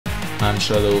I'm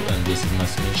Shadow and this is my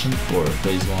submission for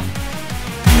phase 1.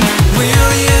 We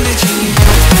are the energy.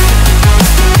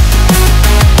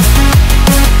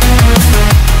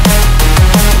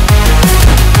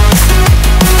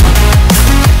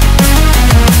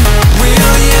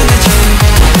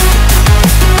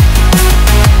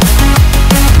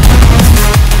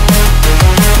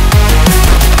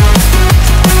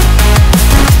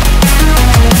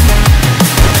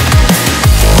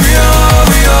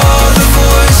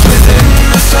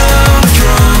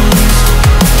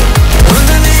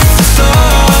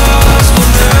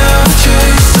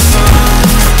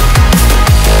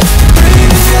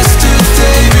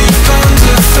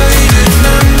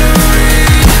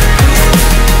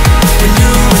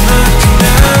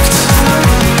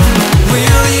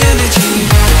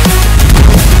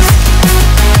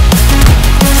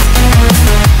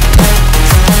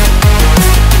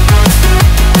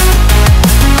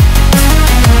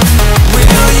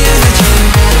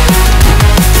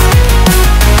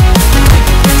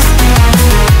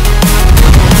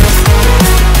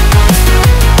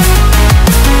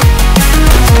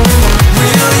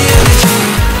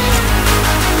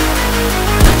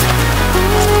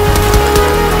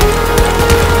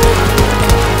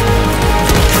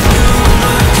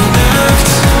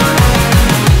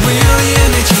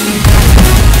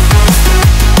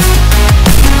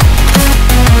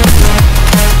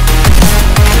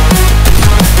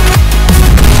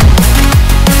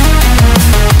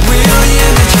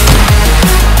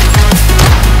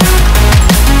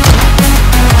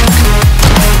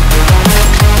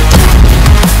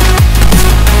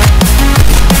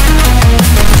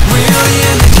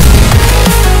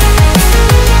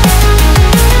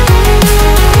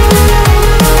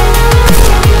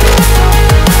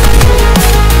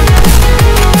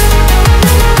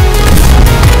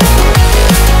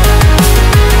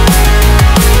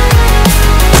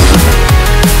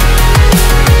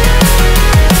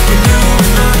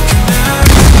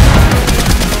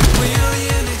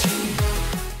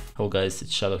 Hello guys,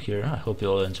 it's Shadow here. I hope you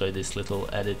all enjoyed this little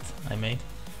edit I made.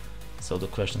 So the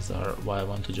questions are why I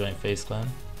want to join FaZe clan.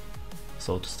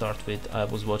 So to start with, I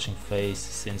was watching FaZe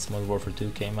since Modern Warfare 2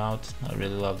 came out. I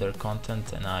really love their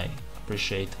content and I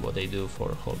appreciate what they do for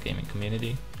the whole gaming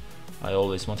community. I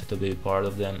always wanted to be a part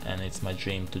of them and it's my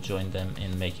dream to join them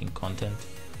in making content.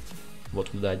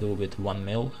 What would I do with 1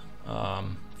 mil?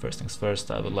 First things first,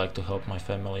 I would like to help my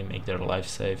family make their life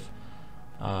safe.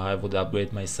 I would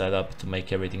upgrade my setup to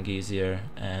make everything easier,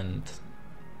 and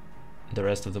the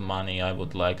rest of the money I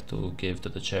would like to give to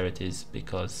the charities,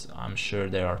 because I'm sure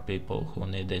there are people who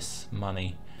need this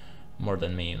money more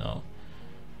than me, you know.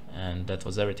 And that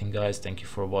was everything guys, thank you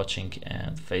for watching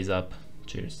and FaZe up,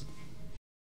 cheers.